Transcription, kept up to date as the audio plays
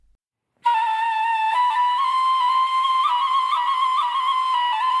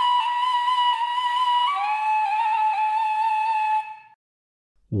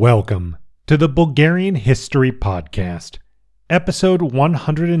Welcome to the Bulgarian History Podcast, episode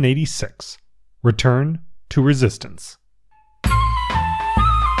 186, Return to Resistance.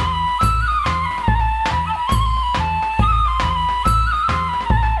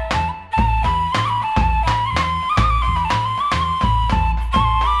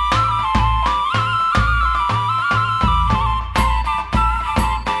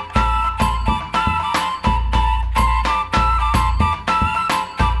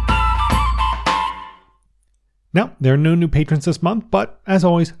 Now, there are no new patrons this month, but as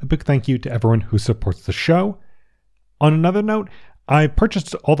always, a big thank you to everyone who supports the show. On another note, I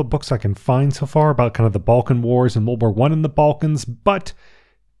purchased all the books I can find so far about kind of the Balkan Wars and World War I in the Balkans, but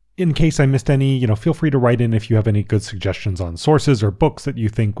in case I missed any, feel free to write in if you have any good suggestions on sources or books that you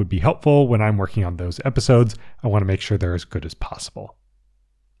think would be helpful when I'm working on those episodes. I want to make sure they're as good as possible.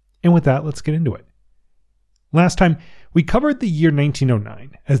 And with that, let's get into it. Last time, we covered the year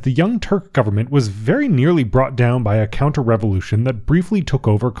 1909, as the Young Turk government was very nearly brought down by a counter-revolution that briefly took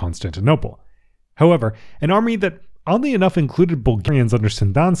over Constantinople. However, an army that oddly enough included Bulgarians under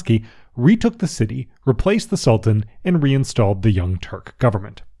Sandanski retook the city, replaced the Sultan, and reinstalled the Young Turk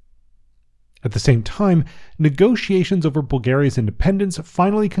government. At the same time, negotiations over Bulgaria's independence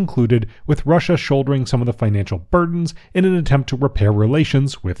finally concluded, with Russia shouldering some of the financial burdens in an attempt to repair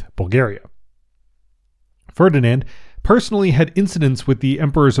relations with Bulgaria. Ferdinand personally had incidents with the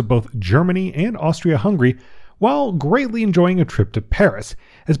emperors of both Germany and Austria-Hungary, while greatly enjoying a trip to Paris,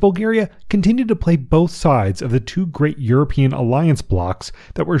 as Bulgaria continued to play both sides of the two great European alliance blocs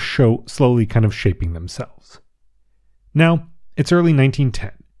that were slowly kind of shaping themselves. Now, it's early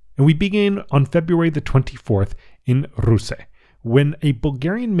 1910, and we begin on February the 24th in Russe, when a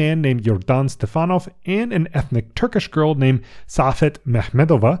Bulgarian man named Yordan Stefanov and an ethnic Turkish girl named Safet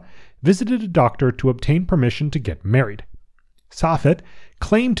Mehmedova visited a doctor to obtain permission to get married. Safet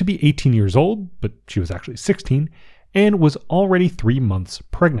claimed to be 18 years old, but she was actually 16, and was already 3 months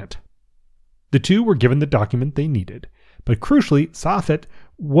pregnant. The two were given the document they needed, but crucially, Safet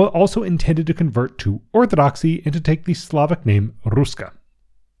also intended to convert to Orthodoxy and to take the Slavic name Ruska.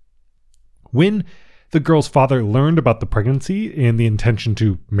 When the girl's father learned about the pregnancy and the intention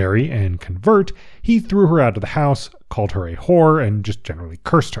to marry and convert, he threw her out of the house, called her a whore, and just generally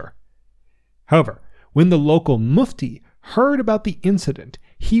cursed her. However, when the local mufti heard about the incident,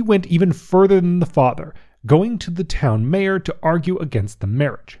 he went even further than the father, going to the town mayor to argue against the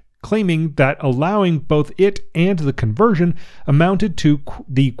marriage, claiming that allowing both it and the conversion amounted to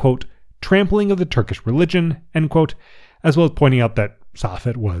the, quote, trampling of the Turkish religion, end quote, as well as pointing out that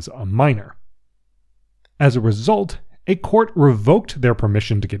Safet was a minor. As a result, a court revoked their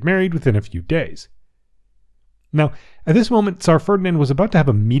permission to get married within a few days. Now, at this moment, Tsar Ferdinand was about to have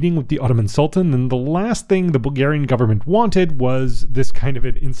a meeting with the Ottoman Sultan, and the last thing the Bulgarian government wanted was this kind of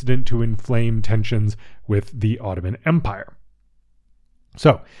an incident to inflame tensions with the Ottoman Empire.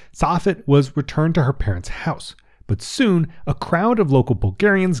 So, Safet was returned to her parents' house, but soon a crowd of local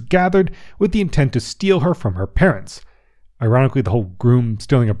Bulgarians gathered with the intent to steal her from her parents. Ironically, the whole groom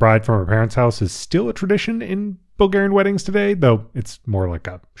stealing a bride from her parents' house is still a tradition in Bulgarian weddings today, though it's more like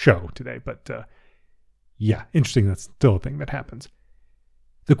a show today, but yeah, interesting, that's still a thing that happens.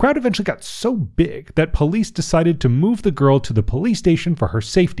 The crowd eventually got so big that police decided to move the girl to the police station for her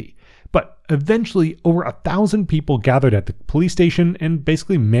safety, but eventually over 1,000 people gathered at the police station and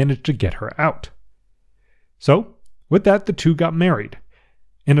basically managed to get her out. So, with that, the two got married,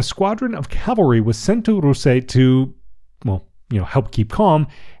 and a squadron of cavalry was sent to Russe to, help keep calm,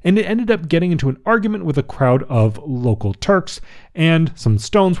 and it ended up getting into an argument with a crowd of local Turks, and some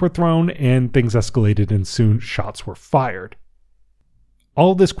stones were thrown, and things escalated, and soon shots were fired.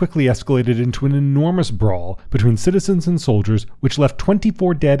 All this quickly escalated into an enormous brawl between citizens and soldiers, which left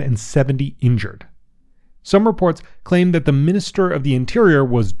 24 dead and 70 injured. Some reports claim that the Minister of the Interior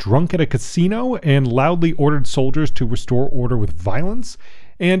was drunk at a casino and loudly ordered soldiers to restore order with violence,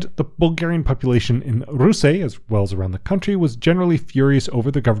 and the Bulgarian population in Russe, as well as around the country, was generally furious over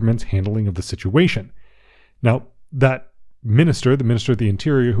the government's handling of the situation. Now, that minister, the Minister of the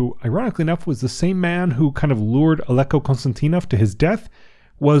Interior, who ironically enough was the same man who kind of lured Aleko Konstantinov to his death,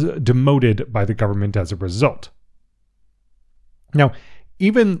 was demoted by the government as a result. Now,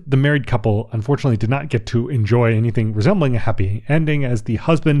 even the married couple unfortunately did not get to enjoy anything resembling a happy ending, as the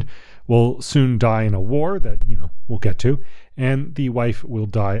husband will soon die in a war that, we'll get to, and the wife will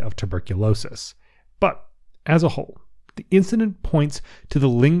die of tuberculosis. But as a whole, the incident points to the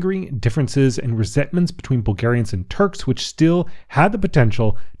lingering differences and resentments between Bulgarians and Turks, which still had the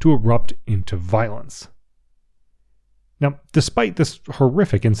potential to erupt into violence. Now, despite this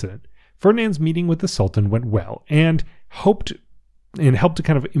horrific incident, Ferdinand's meeting with the Sultan went well, and hoped and helped to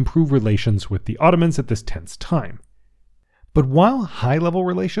kind of improve relations with the Ottomans at this tense time. But while high-level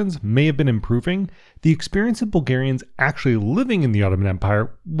relations may have been improving, the experience of Bulgarians actually living in the Ottoman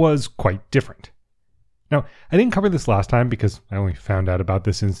Empire was quite different. Now, I didn't cover this last time because I only found out about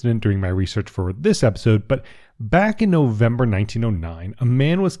this incident during my research for this episode, but back in November 1909, a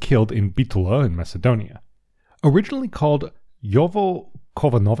man was killed in Bitola in Macedonia. Originally called Jovo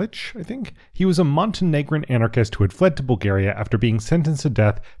Kovanovic, I think, he was a Montenegrin anarchist who had fled to Bulgaria after being sentenced to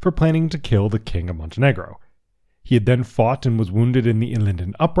death for planning to kill the king of Montenegro. He had then fought and was wounded in the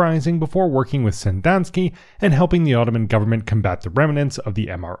Ilinden Uprising before working with Sandanski and helping the Ottoman government combat the remnants of the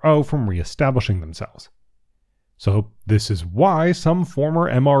MRO from re-establishing themselves. So this is why some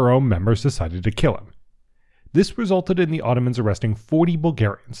former MRO members decided to kill him. This resulted in the Ottomans arresting 40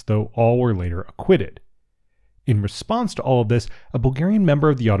 Bulgarians, though all were later acquitted. In response to all of this, a Bulgarian member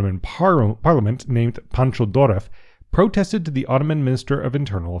of the Ottoman parliament named Pancho Dorev protested to the Ottoman Minister of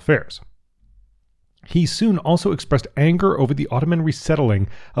Internal Affairs. He soon also expressed anger over the Ottoman resettling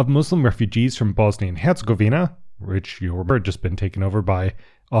of Muslim refugees from Bosnia and Herzegovina, which you'll remember had just been taken over by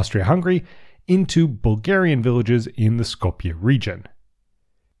Austria-Hungary, into Bulgarian villages in the Skopje region.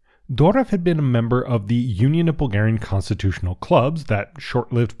 Dorev had been a member of the Union of Bulgarian Constitutional Clubs, that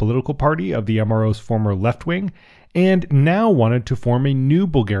short-lived political party of the MRO's former left wing, and now wanted to form a new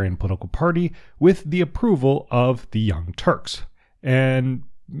Bulgarian political party with the approval of the Young Turks. And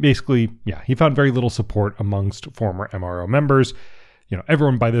basically, he found very little support amongst former MRO members.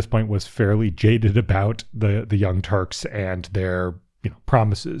 Everyone by this point was fairly jaded about the Young Turks and their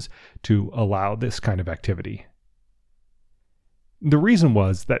promises to allow this kind of activity. The reason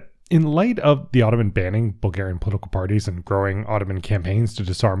was that in light of the Ottoman banning Bulgarian political parties and growing Ottoman campaigns to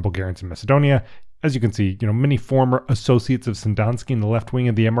disarm Bulgarians in Macedonia, as you can see, many former associates of Sandanski in the left wing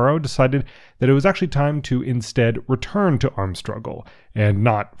of the MRO decided that it was actually time to instead return to armed struggle and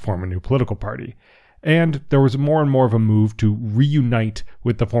not form a new political party. And there was more and more of a move to reunite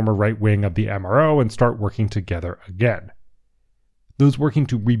with the former right wing of the MRO and start working together again. Those working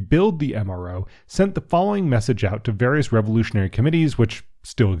to rebuild the MRO sent the following message out to various revolutionary committees which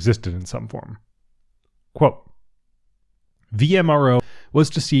still existed in some form. Quote, VMRO was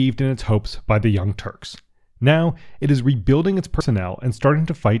deceived in its hopes by the Young Turks. Now it is rebuilding its personnel and starting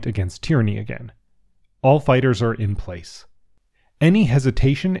to fight against tyranny again. All fighters are in place. Any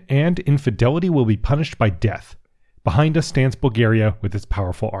hesitation and infidelity will be punished by death. Behind us stands Bulgaria with its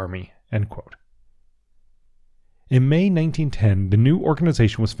powerful army. End quote. In May 1910, the new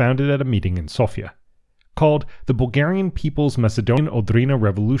organization was founded at a meeting in Sofia. Called the Bulgarian People's Macedonian Odrina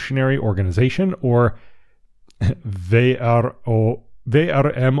Revolutionary Organization, or VRMORO.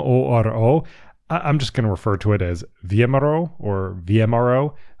 I'm just going to refer to it as VMRO or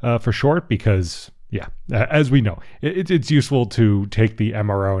VMRO for short because, as we know, it's useful to take the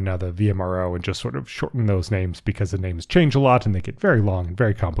MRO and now the VMRO and just sort of shorten those names because the names change a lot and they get very long and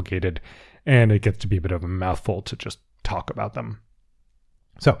very complicated, and it gets to be a bit of a mouthful to just talk about them.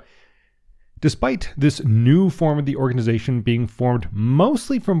 So, despite this new form of the organization being formed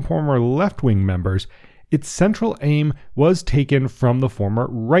mostly from former left-wing members, its central aim was taken from the former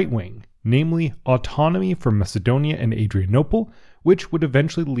right-wing, namely autonomy for Macedonia and Adrianople, which would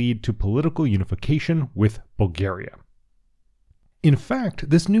eventually lead to political unification with Bulgaria. In fact,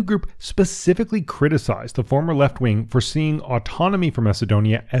 this new group specifically criticized the former left wing for seeing autonomy for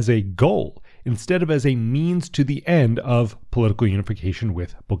Macedonia as a goal instead of as a means to the end of political unification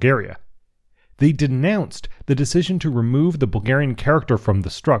with Bulgaria. They denounced the decision to remove the Bulgarian character from the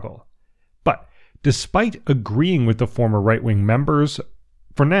struggle. But despite agreeing with the former right-wing members,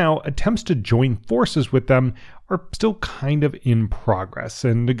 for now, attempts to join forces with them are still kind of in progress,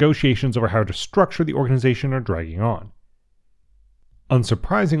 and negotiations over how to structure the organization are dragging on.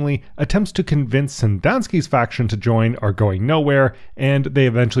 Unsurprisingly, attempts to convince Sandanski's faction to join are going nowhere, and they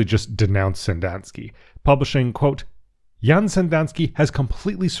eventually just denounce Sandanski, publishing, quote, Jan Sandanski has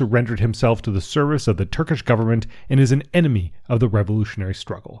completely surrendered himself to the service of the Turkish government and is an enemy of the revolutionary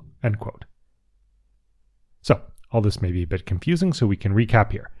struggle, end quote. So, all this may be a bit confusing, so we can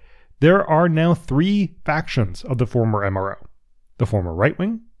recap here. There are now 3 factions of the former MRO. The former right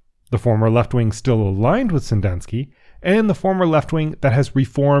wing, the former left wing still aligned with Sandanski, and the former left wing that has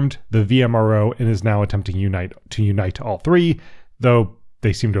reformed the VMRO and is now attempting to unite all 3, though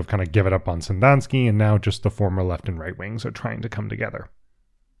they seem to have kind of given up on Sandanski, and now just the former left and right wings are trying to come together.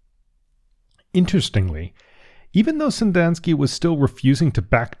 Interestingly, even though Sandanski was still refusing to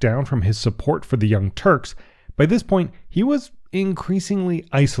back down from his support for the Young Turks, by this point he was increasingly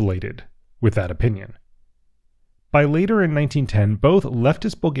isolated with that opinion. By later in 1910, both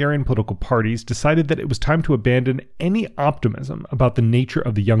leftist Bulgarian political parties decided that it was time to abandon any optimism about the nature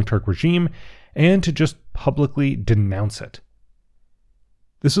of the Young Turk regime and to just publicly denounce it.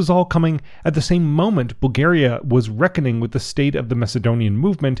 This was all coming at the same moment Bulgaria was reckoning with the state of the Macedonian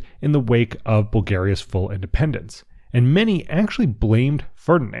movement in the wake of Bulgaria's full independence, and many actually blamed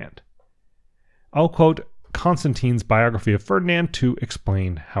Ferdinand. I'll quote Constantine's biography of Ferdinand to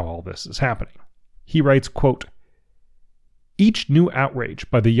explain how all this is happening. He writes, quote, "Each new outrage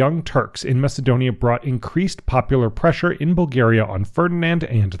by the Young Turks in Macedonia brought increased popular pressure in Bulgaria on Ferdinand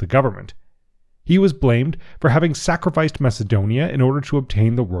and the government. He was blamed for having sacrificed Macedonia in order to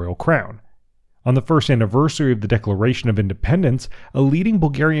obtain the royal crown. On the first anniversary of the Declaration of Independence, a leading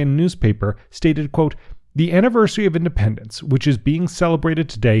Bulgarian newspaper stated, quote, "The anniversary of independence, which is being celebrated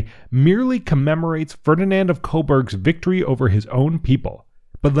today, merely commemorates Ferdinand of Coburg's victory over his own people.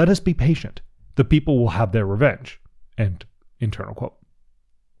 But let us be patient. The people will have their revenge." End internal quote.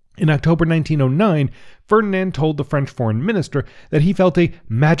 In October 1909, Ferdinand told the French foreign minister that he felt a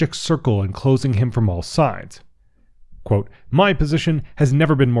magic circle enclosing him from all sides. Quote, "My position has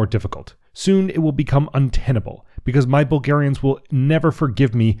never been more difficult. Soon it will become untenable, because my Bulgarians will never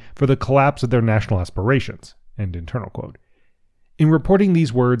forgive me for the collapse of their national aspirations." End internal quote. In reporting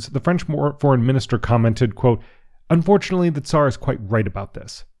these words, the French foreign minister commented, quote, "Unfortunately, the Tsar is quite right about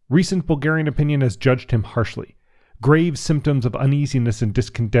this. Recent Bulgarian opinion has judged him harshly. Grave symptoms of uneasiness and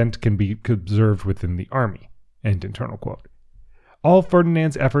discontent can be observed within the army." End internal quote. All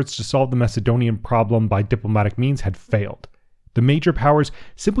Ferdinand's efforts to solve the Macedonian problem by diplomatic means had failed. The major powers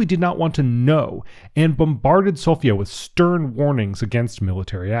simply did not want to know and bombarded Sofia with stern warnings against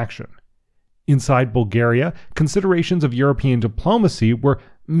military action. Inside Bulgaria, considerations of European diplomacy were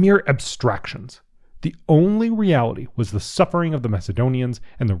mere abstractions. The only reality was the suffering of the Macedonians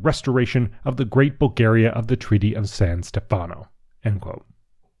and the restoration of the great Bulgaria of the Treaty of San Stefano. End quote.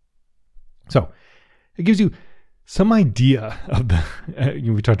 So, it gives you some idea of the,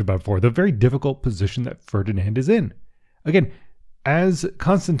 we talked about before, the very difficult position that Ferdinand is in. Again, as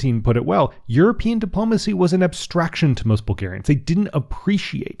Constantine put it well, European diplomacy was an abstraction to most Bulgarians. They didn't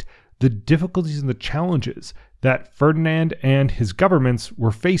appreciate the difficulties and the challenges that Ferdinand and his governments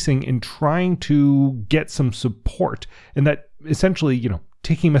were facing in trying to get some support, and that essentially,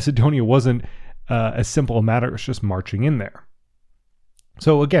 taking Macedonia wasn't as simple a matter as just marching in there.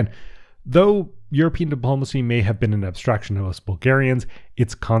 So again, though European diplomacy may have been an abstraction to us Bulgarians,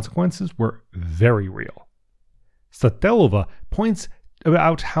 its consequences were very real. Statelova points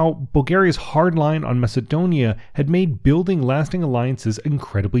out how Bulgaria's hard line on Macedonia had made building lasting alliances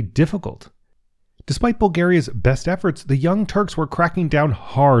incredibly difficult. Despite Bulgaria's best efforts, the Young Turks were cracking down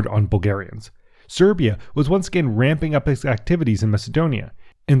hard on Bulgarians. Serbia was once again ramping up its activities in Macedonia,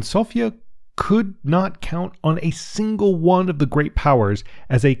 and Sofia could not count on a single one of the great powers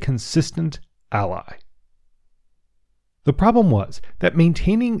as a consistent ally. The problem was that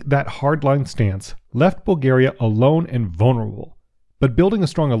maintaining that hardline stance left Bulgaria alone and vulnerable, but building a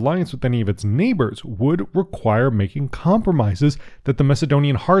strong alliance with any of its neighbors would require making compromises that the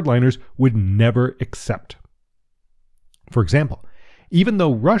Macedonian hardliners would never accept. For example, even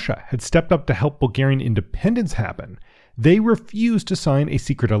though Russia had stepped up to help Bulgarian independence happen, they refused to sign a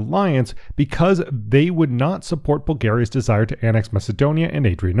secret alliance because they would not support Bulgaria's desire to annex Macedonia and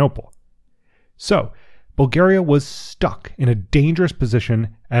Adrianople. So, Bulgaria was stuck in a dangerous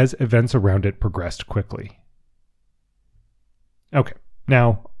position as events around it progressed quickly. Okay,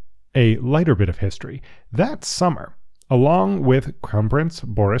 now a lighter bit of history. That summer, along with Crown Prince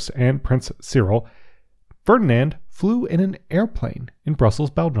Boris and Prince Cyril, Ferdinand flew in an airplane in Brussels,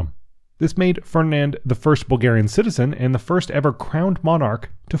 Belgium. This made Ferdinand the first Bulgarian citizen and the first ever crowned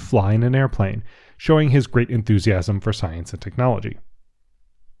monarch to fly in an airplane, showing his great enthusiasm for science and technology.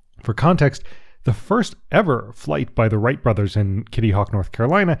 For context, the first ever flight by the Wright brothers in Kitty Hawk, North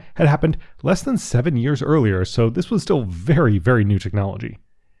Carolina had happened less than 7 years earlier, so this was still very, very new technology.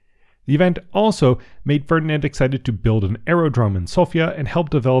 The event also made Ferdinand excited to build an aerodrome in Sofia and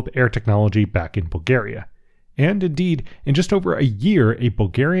help develop air technology back in Bulgaria. And indeed, in just over a year, a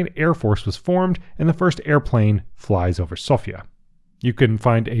Bulgarian Air Force was formed and the first airplane flies over Sofia. You can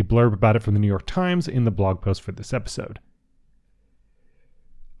find a blurb about it from the New York Times in the blog post for this episode.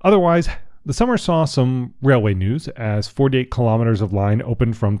 Otherwise, the summer saw some railway news as 48 kilometers of line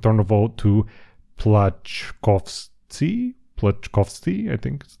opened from Tarnovo to Plachkovsky, I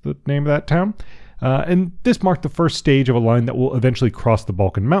think is the name of that town. And this marked the first stage of a line that will eventually cross the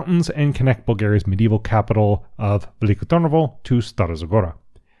Balkan Mountains and connect Bulgaria's medieval capital of Veliko Tarnovo to Stara Zagora.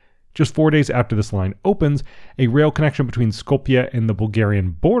 Just 4 days after this line opens, a rail connection between Skopje and the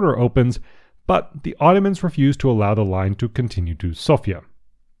Bulgarian border opens, but the Ottomans refused to allow the line to continue to Sofia.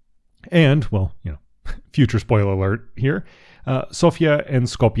 And, well, future spoiler alert here, Sofia and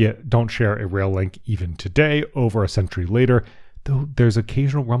Skopje don't share a rail link even today, over a century later, though there's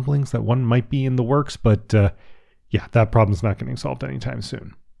occasional rumblings that one might be in the works, but that problem's not getting solved anytime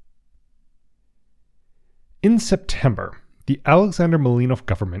soon. In September, the Alexander Malinov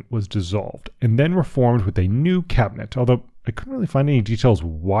government was dissolved and then reformed with a new cabinet, although I couldn't really find any details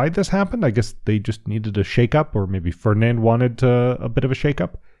why this happened. I guess they just needed a shakeup, or maybe Ferdinand wanted a bit of a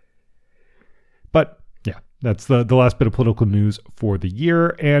shakeup. But that's the last bit of political news for the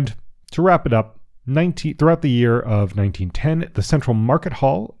year. And to wrap it up, throughout the year of 1910, the Central Market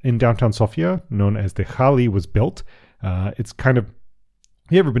Hall in downtown Sofia, known as the Hali, was built. It's kind of, have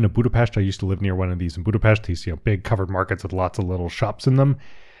you ever been to Budapest? I used to live near one of these in Budapest. These big covered markets with lots of little shops in them.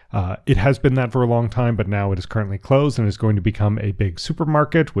 It has been that for a long time, but now it is currently closed and is going to become a big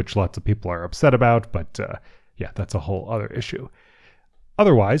supermarket, which lots of people are upset about. But that's a whole other issue.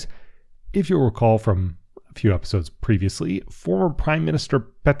 Otherwise, if you'll recall from a few episodes previously, former Prime Minister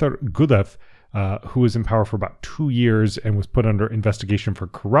Petr Gudev, who was in power for about 2 years and was put under investigation for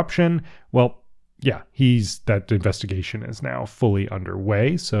corruption, that investigation is now fully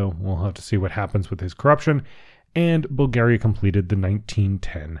underway, so we'll have to see what happens with his corruption. And Bulgaria completed the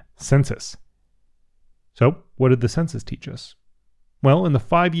 1910 census. So, what did the census teach us? Well, in the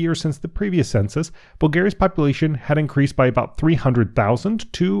 5 years since the previous census, Bulgaria's population had increased by about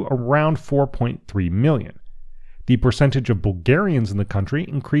 300,000 to around 4.3 million. The percentage of Bulgarians in the country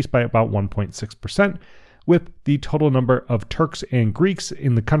increased by about 1.6%, with the total number of Turks and Greeks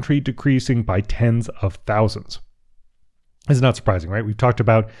in the country decreasing by tens of thousands. It's not surprising, right? We've talked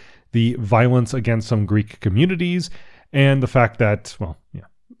about the violence against some Greek communities and the fact that,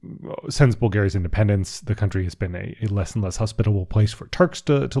 since Bulgaria's independence, the country has been a less and less hospitable place for Turks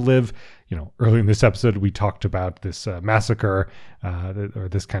to live. Earlier in this episode, we talked about this massacre or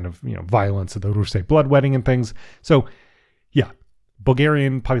this kind of violence, the Ruse bloodletting and things. So,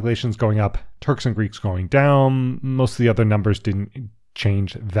 Bulgarian population's going up, Turks and Greeks going down. Most of the other numbers didn't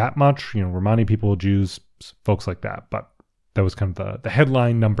change that much. Romani people, Jews, folks like that. But that was kind of the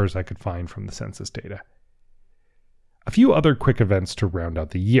headline numbers I could find from the census data. A few other quick events to round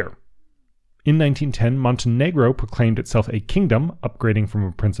out the year. In 1910, Montenegro proclaimed itself a kingdom, upgrading from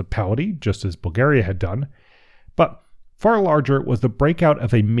a principality, just as Bulgaria had done. But far larger was the breakout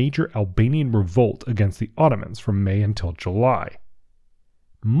of a major Albanian revolt against the Ottomans from May until July.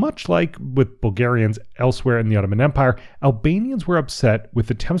 Much like with Bulgarians elsewhere in the Ottoman Empire, Albanians were upset with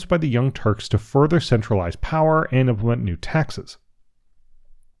attempts by the Young Turks to further centralize power and implement new taxes.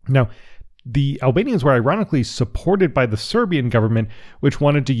 Now, the Albanians were ironically supported by the Serbian government, which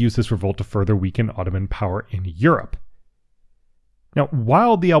wanted to use this revolt to further weaken Ottoman power in Europe. Now,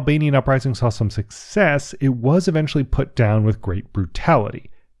 while the Albanian uprising saw some success, it was eventually put down with great brutality.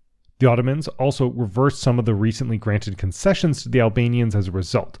 The Ottomans also reversed some of the recently granted concessions to the Albanians as a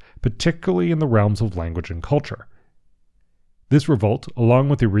result, particularly in the realms of language and culture. This revolt, along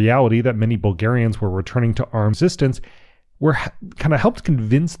with the reality that many Bulgarians were returning to armed resistance, kind of helped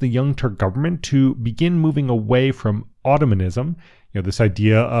convince the Young Turk government to begin moving away from Ottomanism. This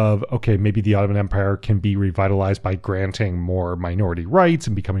idea of, okay, maybe the Ottoman Empire can be revitalized by granting more minority rights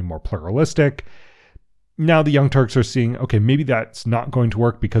and becoming more pluralistic. Now the Young Turks are seeing, okay, maybe that's not going to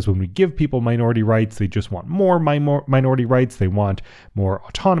work, because when we give people minority rights, they just want more minority rights. They want more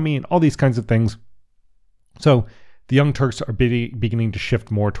autonomy and all these kinds of things. So the Young Turks are beginning to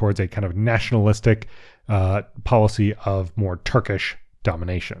shift more towards a kind of nationalistic policy of more Turkish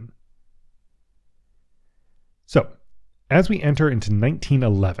domination. So, as we enter into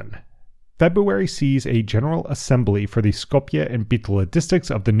 1911, February sees a general assembly for the Skopje and Bitola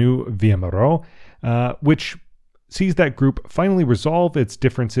districts of the new VMRO, which sees that group finally resolve its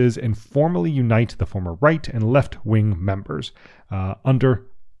differences and formally unite the former right and left-wing members under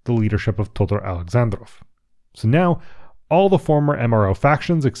the leadership of Todor Alexandrov. So now, all the former MRO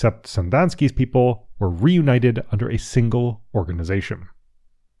factions except Sandanski's people were reunited under a single organization.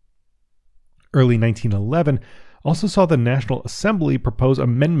 Early 1911 also saw the National Assembly propose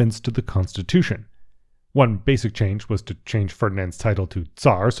amendments to the Constitution. One basic change was to change Ferdinand's title to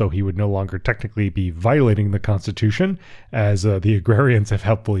Tsar, so he would no longer technically be violating the Constitution, as the agrarians have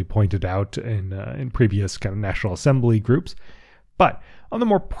helpfully pointed out in previous kind of National Assembly groups. But on the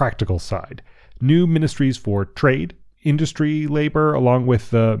more practical side, new ministries for trade, industry, labor, along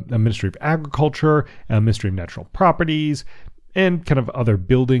with a Ministry of Agriculture, a Ministry of Natural Properties, and kind of other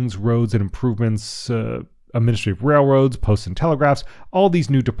buildings, roads, and improvements, a Ministry of Railroads, Posts and Telegraphs. All these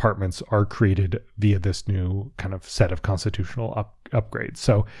new departments are created via this new kind of set of constitutional upgrades.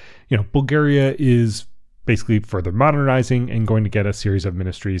 So, Bulgaria is basically further modernizing and going to get a series of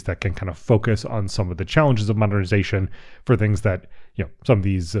ministries that can kind of focus on some of the challenges of modernization for things that, some of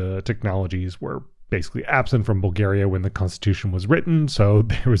these technologies were basically absent from Bulgaria when the constitution was written. So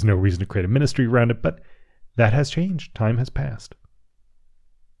there was no reason to create a ministry around it, but that has changed. Time has passed.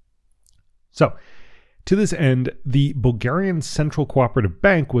 So, to this end, the Bulgarian Central Cooperative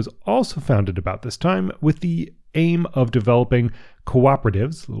Bank was also founded about this time with the aim of developing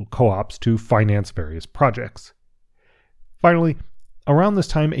cooperatives, little co-ops, to finance various projects. Finally, around this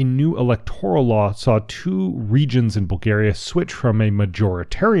time, a new electoral law saw 2 regions in Bulgaria switch from a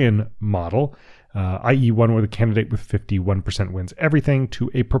majoritarian model, i.e. one where the candidate with 51% wins everything, to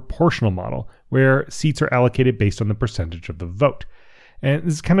a proportional model, where seats are allocated based on the percentage of the vote. And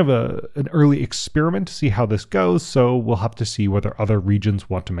this is kind of an early experiment to see how this goes, so we'll have to see whether other regions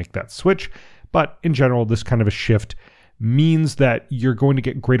want to make that switch. But in general, this kind of a shift means that you're going to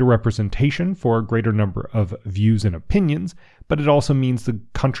get greater representation for a greater number of views and opinions, but it also means the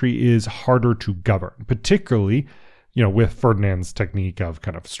country is harder to govern, particularly, with Ferdinand's technique of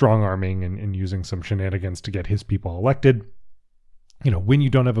kind of strong-arming and using some shenanigans to get his people elected. When you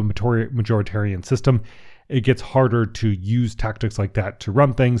don't have a majoritarian system, it gets harder to use tactics like that to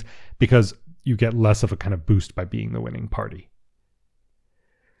run things because you get less of a kind of boost by being the winning party.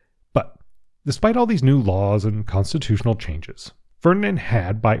 But despite all these new laws and constitutional changes, Ferdinand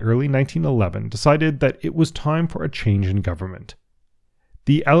had, by early 1911, decided that it was time for a change in government.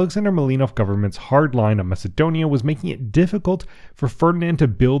 The Alexander Malinov government's hard line on Macedonia was making it difficult for Ferdinand to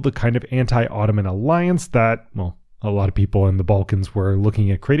build the kind of anti-Ottoman alliance that, a lot of people in the Balkans were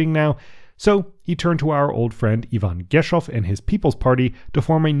looking at creating now. So he turned to our old friend Ivan Geshov and his People's Party to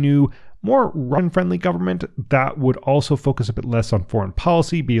form a new, more Russian-friendly government that would also focus a bit less on foreign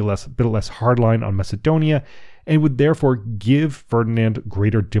policy, be a bit less hardline on Macedonia, and would therefore give Ferdinand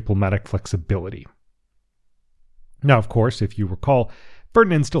greater diplomatic flexibility. Now, of course, if you recall,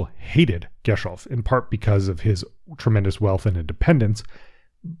 Ferdinand still hated Geshov, in part because of his tremendous wealth and independence,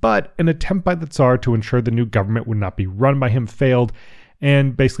 but an attempt by the Tsar to ensure the new government would not be run by him failed,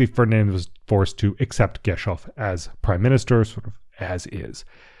 and basically Ferdinand was forced to accept Geshov as prime minister, sort of as is.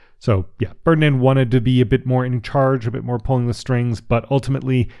 So Ferdinand wanted to be a bit more in charge, a bit more pulling the strings, but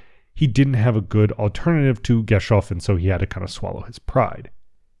ultimately he didn't have a good alternative to Geshov, and so he had to kind of swallow his pride.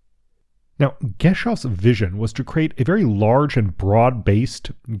 Now, Geshov's vision was to create a very large and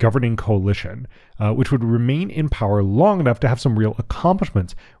broad-based governing coalition, which would remain in power long enough to have some real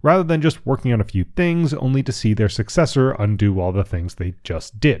accomplishments, rather than just working on a few things only to see their successor undo all the things they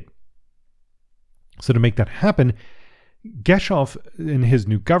just did. So to make that happen, Geshov and his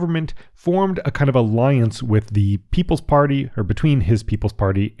new government formed a kind of alliance with the People's Party, or between his People's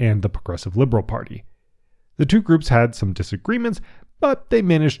Party and the Progressive Liberal Party. The two groups had some disagreements, but they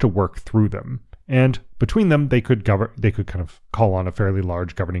managed to work through them. And between them, they could kind of call on a fairly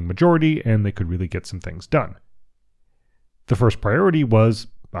large governing majority, and they could really get some things done. The first priority was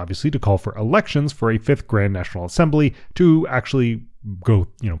obviously to call for elections for a 5th Grand National Assembly to actually go,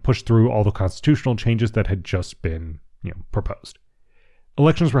 push through all the constitutional changes that had just been, proposed.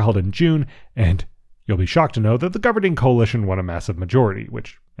 Elections were held in June, and you'll be shocked to know that the governing coalition won a massive majority,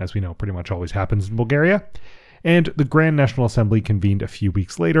 which, as we know, pretty much always happens in Bulgaria. And the Grand National Assembly convened a few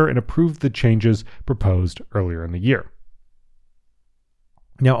weeks later and approved the changes proposed earlier in the year.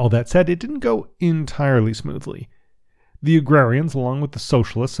 Now, all that said, it didn't go entirely smoothly. The agrarians, along with the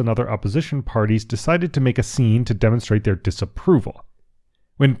socialists and other opposition parties, decided to make a scene to demonstrate their disapproval.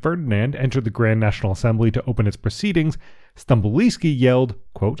 When Ferdinand entered the Grand National Assembly to open its proceedings, Stambuliski yelled,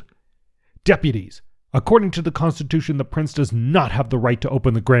 quote, "Deputies, according to the Constitution, the prince does not have the right to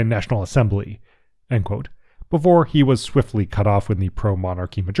open the Grand National Assembly," end quote, before he was swiftly cut off when the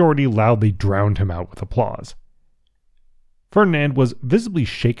pro-monarchy majority loudly drowned him out with applause. Ferdinand was visibly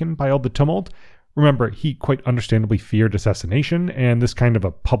shaken by all the tumult. Remember, he quite understandably feared assassination, and this kind of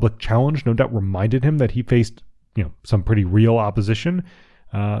a public challenge no doubt reminded him that he faced, some pretty real opposition.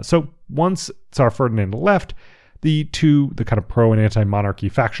 So once Tsar Ferdinand left, the kind of pro and anti-monarchy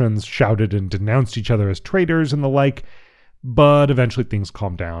factions shouted and denounced each other as traitors and the like, but eventually things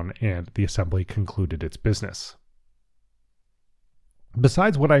calmed down and the assembly concluded its business.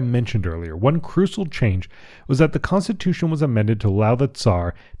 Besides what I mentioned earlier, one crucial change was that the constitution was amended to allow the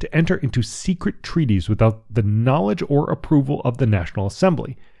Tsar to enter into secret treaties without the knowledge or approval of the National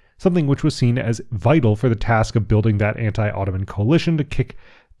Assembly, something which was seen as vital for the task of building that anti-Ottoman coalition to kick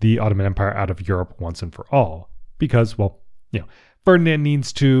the Ottoman Empire out of Europe once and for all. Because, Ferdinand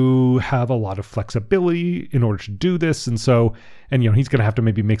needs to have a lot of flexibility in order to do this. And he's going to have to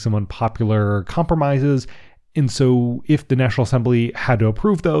maybe make some unpopular compromises. And so if the National Assembly had to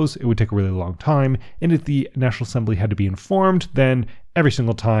approve those, it would take a really long time. And if the National Assembly had to be informed, then every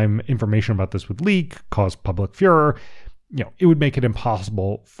single time information about this would leak, cause public furor, it would make it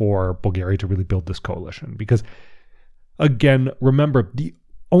impossible for Bulgaria to really build this coalition. Because, again, remember, the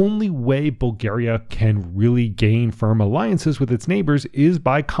only way Bulgaria can really gain firm alliances with its neighbors is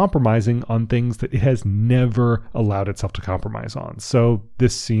by compromising on things that it has never allowed itself to compromise on. So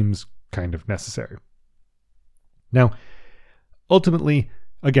this seems kind of necessary. Now, ultimately,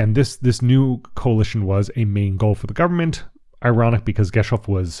 again, this new coalition was a main goal for the government. Ironic because Geshev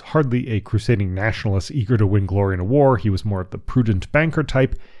was hardly a crusading nationalist eager to win glory in a war. He was more of the prudent banker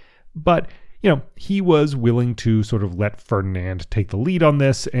type. But he was willing to sort of let Ferdinand take the lead on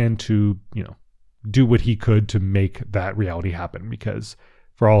this and to, do what he could to make that reality happen. Because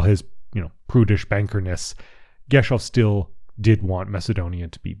for all his, prudish bankerness, Geshev still did want Macedonia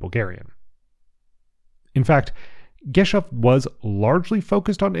to be Bulgarian. In fact, Geshev was largely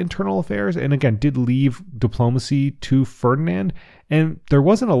focused on internal affairs and, again, did leave diplomacy to Ferdinand. And there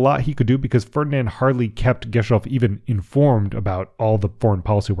wasn't a lot he could do because Ferdinand hardly kept Geshev even informed about all the foreign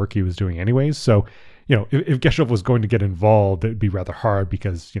policy work he was doing anyways. So, if Geshev was going to get involved, it would be rather hard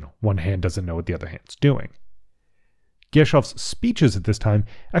because, one hand doesn't know what the other hand's doing. Geshev's speeches at this time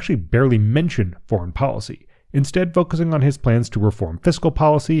actually barely mention foreign policy, instead focusing on his plans to reform fiscal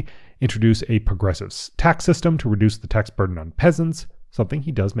policy, introduce a progressive tax system to reduce the tax burden on peasants, something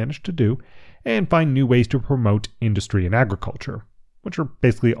he does manage to do, and find new ways to promote industry and agriculture, which are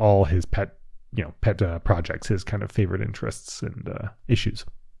basically all his pet projects, his kind of favorite interests and issues.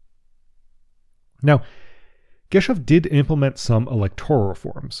 Now, Geshev did implement some electoral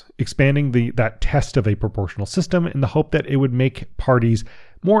reforms, expanding that test of a proportional system in the hope that it would make parties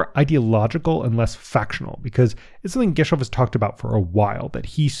more ideological and less factional, because it's something Geshev has talked about for a while, that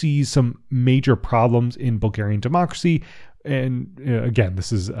he sees some major problems in Bulgarian democracy. And again,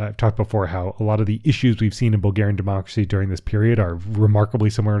 I've talked before how a lot of the issues we've seen in Bulgarian democracy during this period are remarkably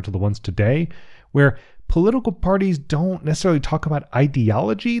similar to the ones today, where political parties don't necessarily talk about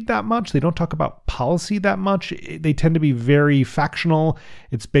ideology that much. They don't talk about policy that much. They tend to be very factional.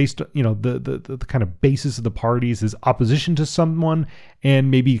 It's based, the kind of basis of the parties is opposition to someone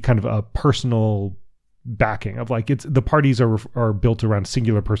and maybe kind of a personal backing of the parties are built around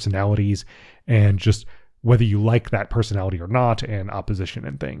singular personalities and just whether you like that personality or not and opposition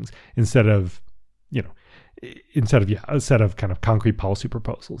and things instead of a set of kind of concrete policy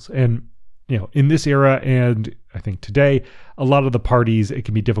proposals. And in this era, and I think today, a lot of the parties, it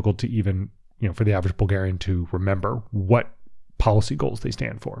can be difficult to even, for the average Bulgarian to remember what policy goals they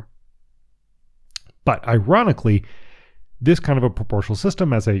stand for. But ironically, this kind of a proportional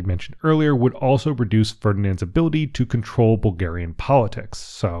system, as I mentioned earlier, would also reduce Ferdinand's ability to control Bulgarian politics.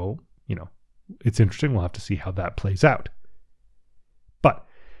 So, it's interesting. We'll have to see how that plays out. But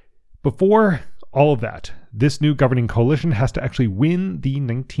before all of that, this new governing coalition has to actually win the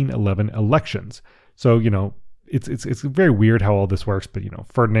 1911 elections. So, it's very weird how all this works, but,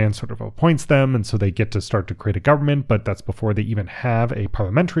 Ferdinand sort of appoints them, and so they get to start to create a government, but that's before they even have a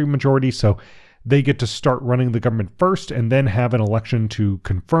parliamentary majority. So they get to start running the government first and then have an election to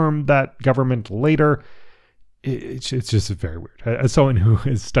confirm that government later. It's just very weird. As someone who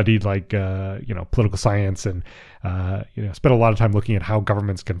has studied political science and spent a lot of time looking at how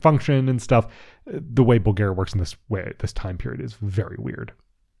governments can function and stuff, the way Bulgaria works in this time period is very weird.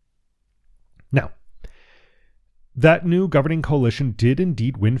 Now, that new governing coalition did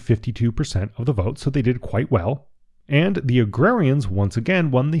indeed win 52% of the votes, so they did quite well. And the agrarians once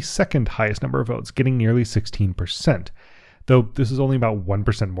again won the second highest number of votes, getting nearly 16%. Though this is only about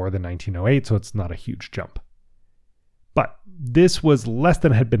 1% more than 1908, so it's not a huge jump. But this was less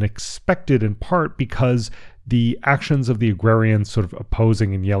than had been expected, in part because the actions of the agrarians sort of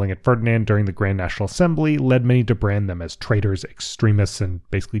opposing and yelling at Ferdinand during the Grand National Assembly led many to brand them as traitors, extremists, and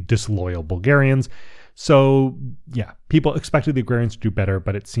basically disloyal Bulgarians. So, yeah, people expected the agrarians to do better,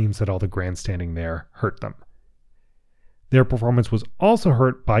 but it seems that all the grandstanding there hurt them. Their performance was also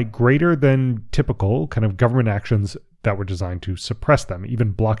hurt by greater than typical kind of government actions that were designed to suppress them,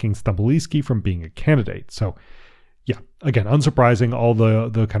 even blocking Stamboliski from being a candidate. So, yeah, again, unsurprising, all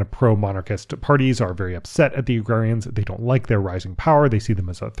the kind of pro-monarchist parties are very upset at the agrarians. They don't like their rising power. They see them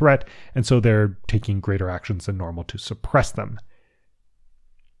as a threat, and so they're taking greater actions than normal to suppress them.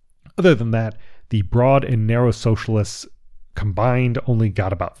 Other than that, the broad and narrow socialists combined only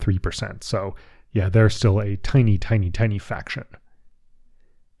got about 3%. So, yeah, they're still a tiny, tiny, tiny faction.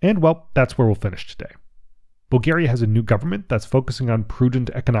 And, well, that's where we'll finish today. Bulgaria has a new government that's focusing on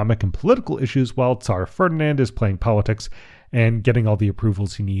prudent economic and political issues, while Tsar Ferdinand is playing politics and getting all the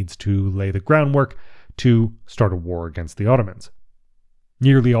approvals he needs to lay the groundwork to start a war against the Ottomans.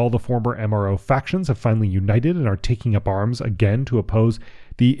 Nearly all the former MRO factions have finally united and are taking up arms again to oppose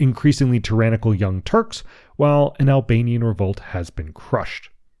the increasingly tyrannical Young Turks, while an Albanian revolt has been crushed.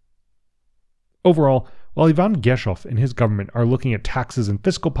 Overall, while Ivan Geshov and his government are looking at taxes and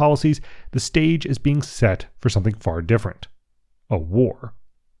fiscal policies, the stage is being set for something far different: a war.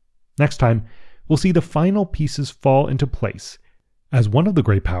 Next time, we'll see the final pieces fall into place as one of the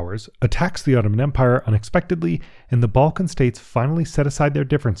great powers attacks the Ottoman Empire unexpectedly, and the Balkan states finally set aside their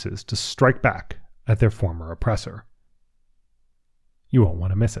differences to strike back at their former oppressor. You won't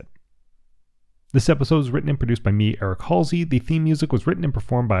want to miss it. This episode was written and produced by me, Eric Halsey. The theme music was written and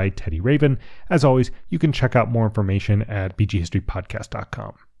performed by Teddy Raven. As always, you can check out more information at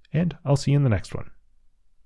bghistorypodcast.com. And I'll see you in the next one.